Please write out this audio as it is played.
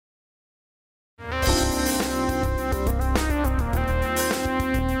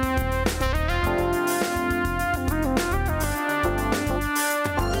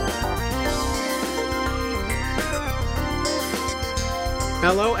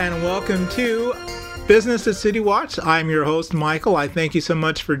Hello and welcome to Business at Citywatch. I'm your host, Michael. I thank you so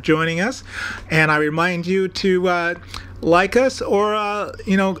much for joining us. And I remind you to like us or,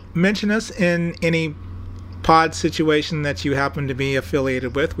 mention us in any pod situation that you happen to be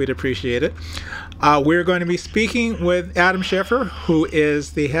affiliated with. We'd appreciate it. We're going to be speaking with Adam Scheffer, who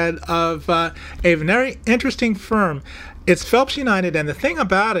is the head of a very interesting firm. It's Phelps United, and the thing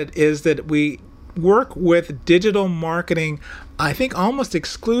about it is that we work with digital marketing, I think almost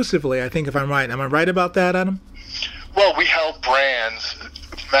exclusively, I think, if I'm right. Am I right about that, Adam? Well, we help brands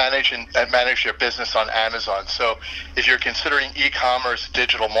manage their business on Amazon. So if you're considering e-commerce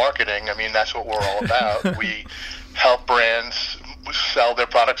digital marketing, I mean, that's what we're all about. We help brands sell their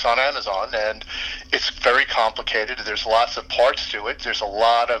products on Amazon, and it's very complicated. There's lots of parts to it. There's a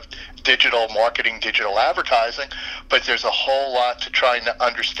lot of digital marketing, digital advertising, but there's a whole lot to trying to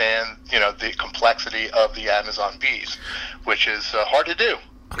understand, the complexity of the Amazon beast, which is hard to do.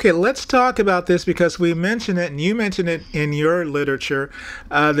 Okay, let's talk about this because we mentioned it, and you mentioned it in your literature,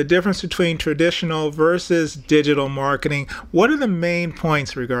 the difference between traditional versus digital marketing. What are the main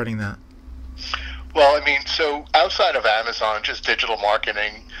points regarding that? Well, I mean, so outside of Amazon, just digital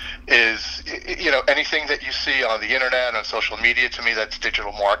marketing is, anything that you see on the internet, on social media, to me, that's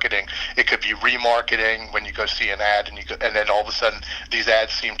digital marketing. It could be remarketing when you go see an ad and then all of a sudden these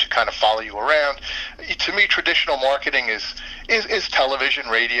ads seem to kind of follow you around. To me, traditional marketing is television,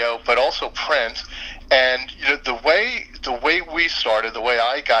 radio, but also print. And, the way we started, the way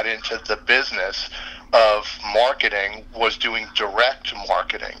I got into the business of marketing was doing direct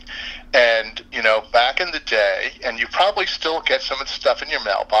marketing. And, back in the day, and you probably still get some of the stuff in your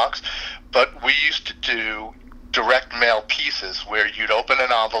mailbox, but we used to do direct mail pieces where you'd open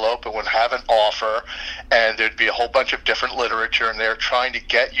an envelope and would have an offer, and there'd be a whole bunch of different literature, and they're trying to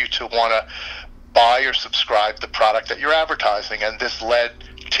get you to want to buy or subscribe the product that you're advertising. And this led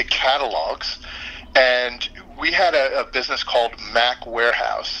to catalogs. And we had a business called Mac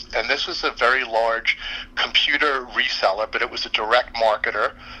Warehouse, and this was a very large computer reseller, but it was a direct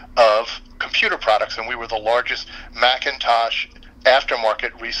marketer of computer products, and we were the largest Macintosh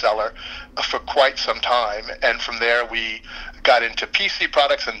aftermarket reseller for quite some time. And from there, we got into PC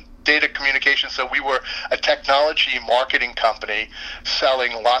products and data communication. So we were a technology marketing company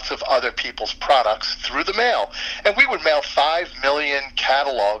selling lots of other people's products through the mail. And we would mail 5 million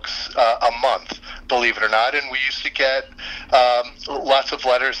catalogs a month, believe it or not. And we used to get lots of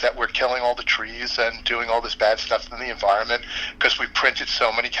letters that we're killing all the trees and doing all this bad stuff in the environment because we printed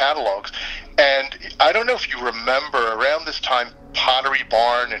so many catalogs. And I don't know if you remember, around this time, Pottery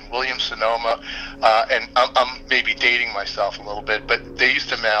Barn and Williams-Sonoma, and I'm maybe dating myself a little bit, but they used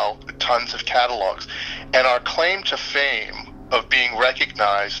to mail tons of catalogs. And our claim to fame of being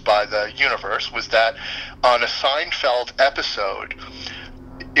recognized by the universe was that on a Seinfeld episode,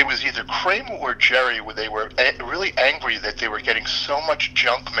 it was either Kramer or Jerry where they were really angry that they were getting so much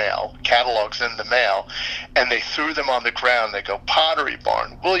junk mail, catalogs in the mail, and they threw them on the ground. They go, Pottery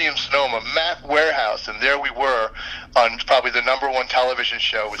Barn, Williams-Sonoma, Mac Warehouse, and there we were on probably the #1 television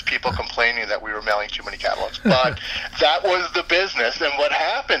show with people complaining that we were mailing too many catalogs. But that was the business, and what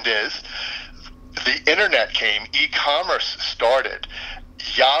happened is the internet came, e-commerce started,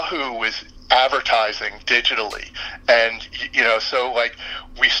 Yahoo was advertising digitally, and so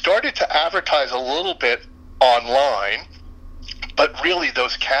we started to advertise a little bit online, but really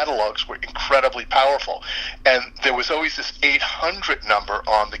those catalogs were incredibly powerful, and there was always this 800 number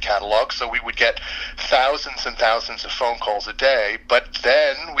on the catalog, so we would get thousands and thousands of phone calls a day. But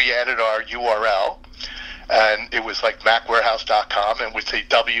then we added our URL, and it was like macwarehouse.com, and we'd say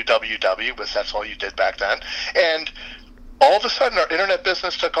www, because that's all you did back then, and all of a sudden our internet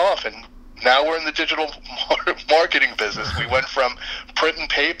business took off, and now we're in the digital marketing business. We went from print and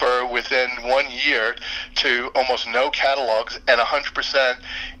paper within 1 year to almost no catalogs and 100%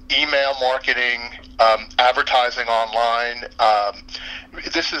 email marketing, advertising online.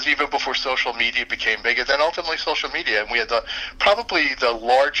 This is even before social media became big, and then ultimately social media. And we had probably the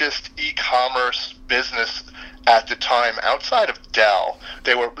largest e-commerce business at the time outside of Dell.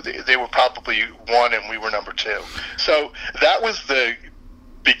 They were probably one, and we were number 2. So that was the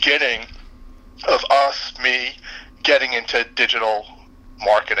beginning of me getting into digital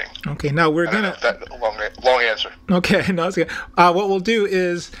marketing. Okay, now we're gonna long answer. Okay, no, it's good. What we'll do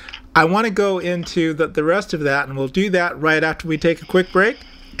is I want to go into the rest of that, and we'll do that right after we take a quick break,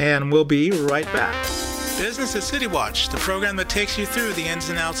 and we'll be right back. Business at Citywatch, the program that takes you through the ins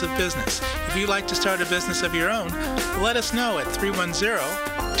and outs of business. If you'd like to start a business of your own, let us know at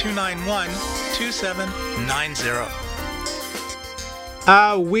 310-291-2790.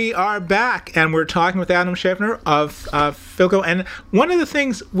 We are back, and we're talking with Adam Scheffner of Philco. And one of the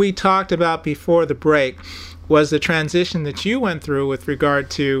things we talked about before the break was the transition that you went through with regard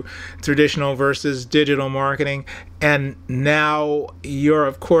to traditional versus digital marketing. And now you're,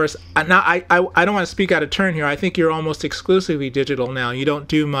 of course, now I don't want to speak out of turn here. I think you're almost exclusively digital now. You don't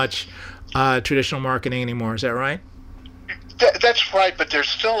do much traditional marketing anymore. Is that right? That's right, but there's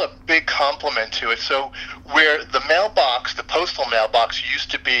still a big complement to it. So where the mailbox, the postal mailbox, used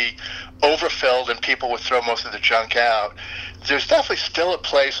to be overfilled and people would throw most of the junk out, there's definitely still a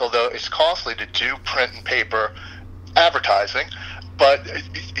place, although it's costly to do print and paper advertising, but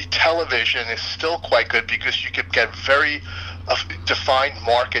television is still quite good because you could get very defined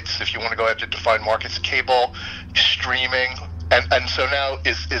markets, if you want to go after defined markets, cable, streaming. And so now,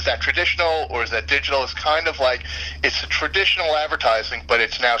 is that traditional or is that digital? It's kind of like it's a traditional advertising, but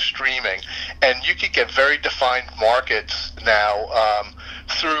it's now streaming, and you can get very defined markets now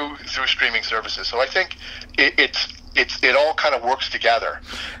through streaming services. So I think it all kind of works together.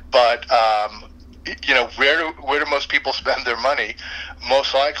 But where do most people spend their money?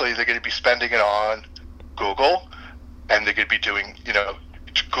 Most likely, they're going to be spending it on Google, and they're going to be doing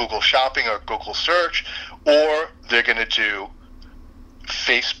Google Shopping or Google Search, or they're going to do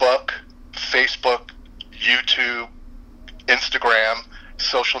Facebook, YouTube, Instagram,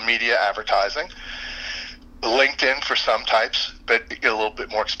 social media advertising, LinkedIn for some types, but a little bit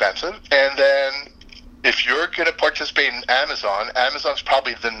more expensive. And then if you're going to participate in Amazon's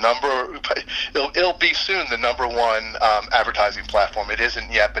probably it'll be soon the number one advertising platform. It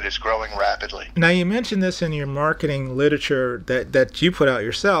isn't yet, but it's growing rapidly. Now, you mentioned this in your marketing literature that you put out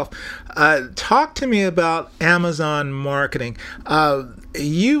yourself. Talk to me about Amazon marketing.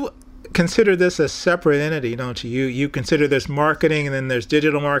 You consider this a separate entity, don't you? You consider this marketing, and then there's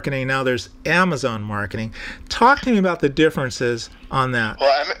digital marketing, now there's Amazon marketing. Talk to me about the differences on that.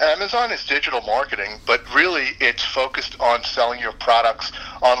 Well, Amazon is digital marketing, but really it's focused on selling your products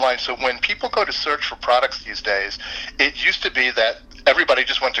online. So when people go to search for products these days, it used to be that everybody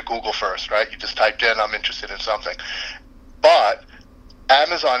just went to Google first, right? You just typed in, I'm interested in something. But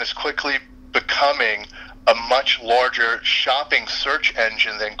Amazon is quickly becoming a much larger shopping search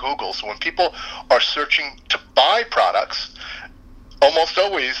engine than Google. So when people are searching to buy products, almost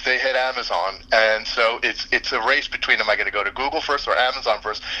always they hit Amazon. And so it's a race between, am I going to go to Google first or Amazon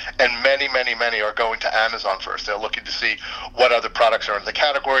first? And many are going to Amazon first. They're looking to see what other products are in the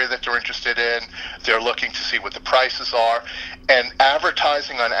category that they're interested in. They're looking to see what the prices are. And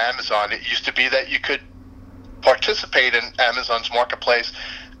advertising on Amazon, it used to be that you could participate in Amazon's marketplace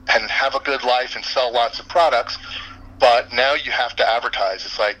and have a good life and sell lots of products, but now you have to advertise.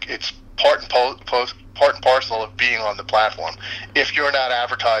 It's like it's part and parcel of being on the platform. If you're not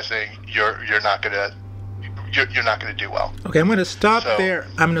advertising, you're not gonna do well. Okay, I'm going to stop there.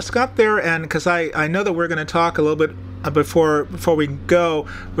 And because I know that we're going to talk a little bit before we go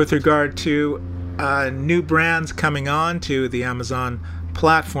with regard to new brands coming on to the Amazon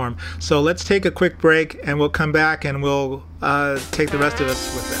platform. So let's take a quick break, and we'll come back and we'll take the rest of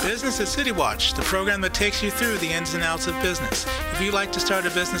us with that. Business at Citywatch, the program that takes you through the ins and outs of business. If you'd like to start a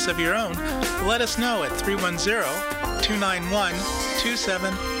business of your own, let us know at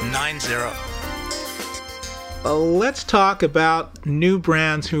 310-291-2790. Let's talk about new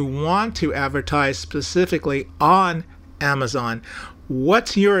brands who want to advertise specifically on Amazon.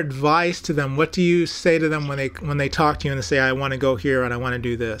 What's your advice to them? What do you say to them when they talk to you and they say, I want to go here and I want to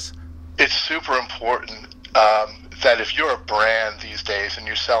do this? It's super important that if you're a brand these days and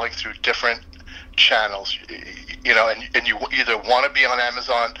you're selling through different channels, and you either want to be on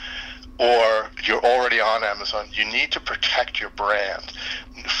Amazon or you're already on Amazon, you need to protect your brand.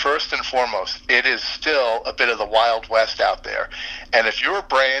 First and foremost, it is still a bit of the Wild West out there. And if you're a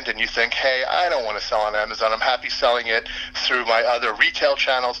brand and you think, hey, I don't want to sell on Amazon, I'm happy selling it through my other retail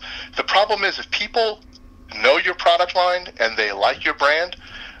channels. The problem is if people know your product line and they like your brand,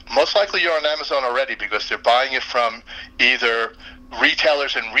 most likely you're on Amazon already because they're buying it from either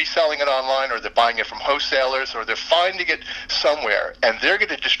retailers and reselling it online, or they're buying it from wholesalers, or they're finding it somewhere, and they're going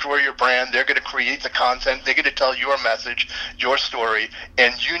to destroy your brand. They're going to create the content. They're going to tell your message, your story,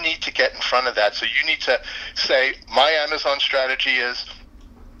 and you need to get in front of that. So you need to say, my Amazon strategy is,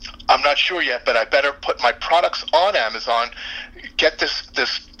 I'm not sure yet, but I better put my products on Amazon, get this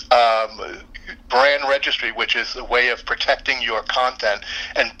brand registry, which is a way of protecting your content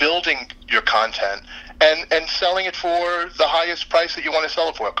and building your content, and selling it for the highest price that you want to sell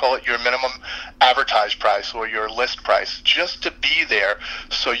it for. Call it your minimum advertised price or your list price, just to be there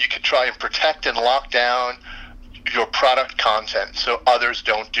so you can try and protect and lock down your product content so others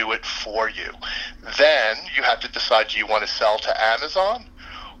don't do it for you. Then you have to decide, do you want to sell to Amazon,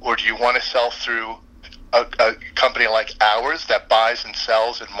 or do you want to sell through a company like ours that buys and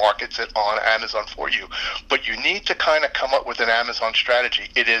sells and markets it on Amazon for you? But you need to kind of come up with an Amazon strategy.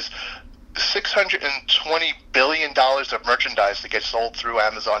 It is $620 billion of merchandise that gets sold through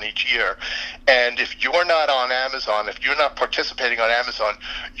Amazon each year. And if you're not on Amazon, if you're not participating on Amazon,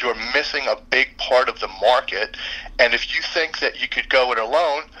 you're missing a big part of the market. And if you think that you could go it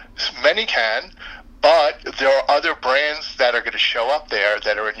alone, many can, but there are other brands that are going to show up there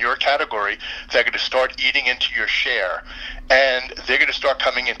that are in your category that are going to start eating into your share. And they're going to start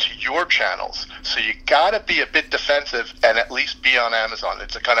coming into your channels. So you got to be a bit defensive and at least be on Amazon.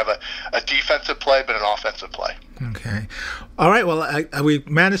 It's a kind of a defensive play, but an offensive play. Okay. All right. Well, we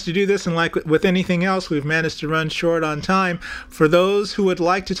managed to do this, and like with anything else, we've managed to run short on time. For those who would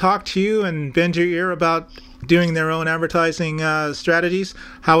like to talk to you and bend your ear about doing their own advertising strategies,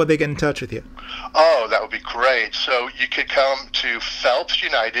 how would they get in touch with you? Oh, that would be great. So you could come to Phelps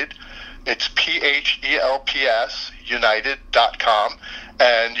United. It's PHELPS United.com,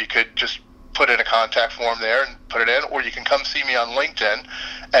 and you could just put in a contact form there and put it in, or you can come see me on LinkedIn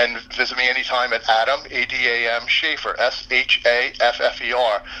and visit me anytime at Adam, A-D-A-M, Schaeffer,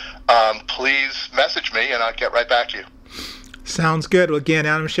 S-H-A-F-F-E-R. Please message me, and I'll get right back to you. Sounds good. Well, again,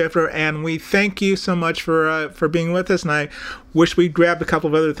 Adam Schaeffer, and we thank you so much for being with us, and I wish we'd grabbed a couple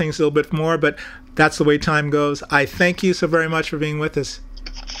of other things a little bit more, but that's the way time goes. I thank you so very much for being with us.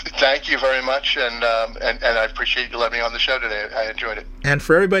 Thank you very much, and I appreciate you letting me on the show today. I enjoyed it. And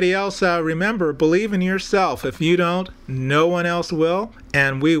for everybody else, remember, believe in yourself. If you don't, no one else will,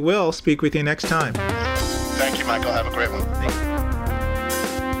 and we will speak with you next time. Thank you, Michael. Have a great one. Thank you.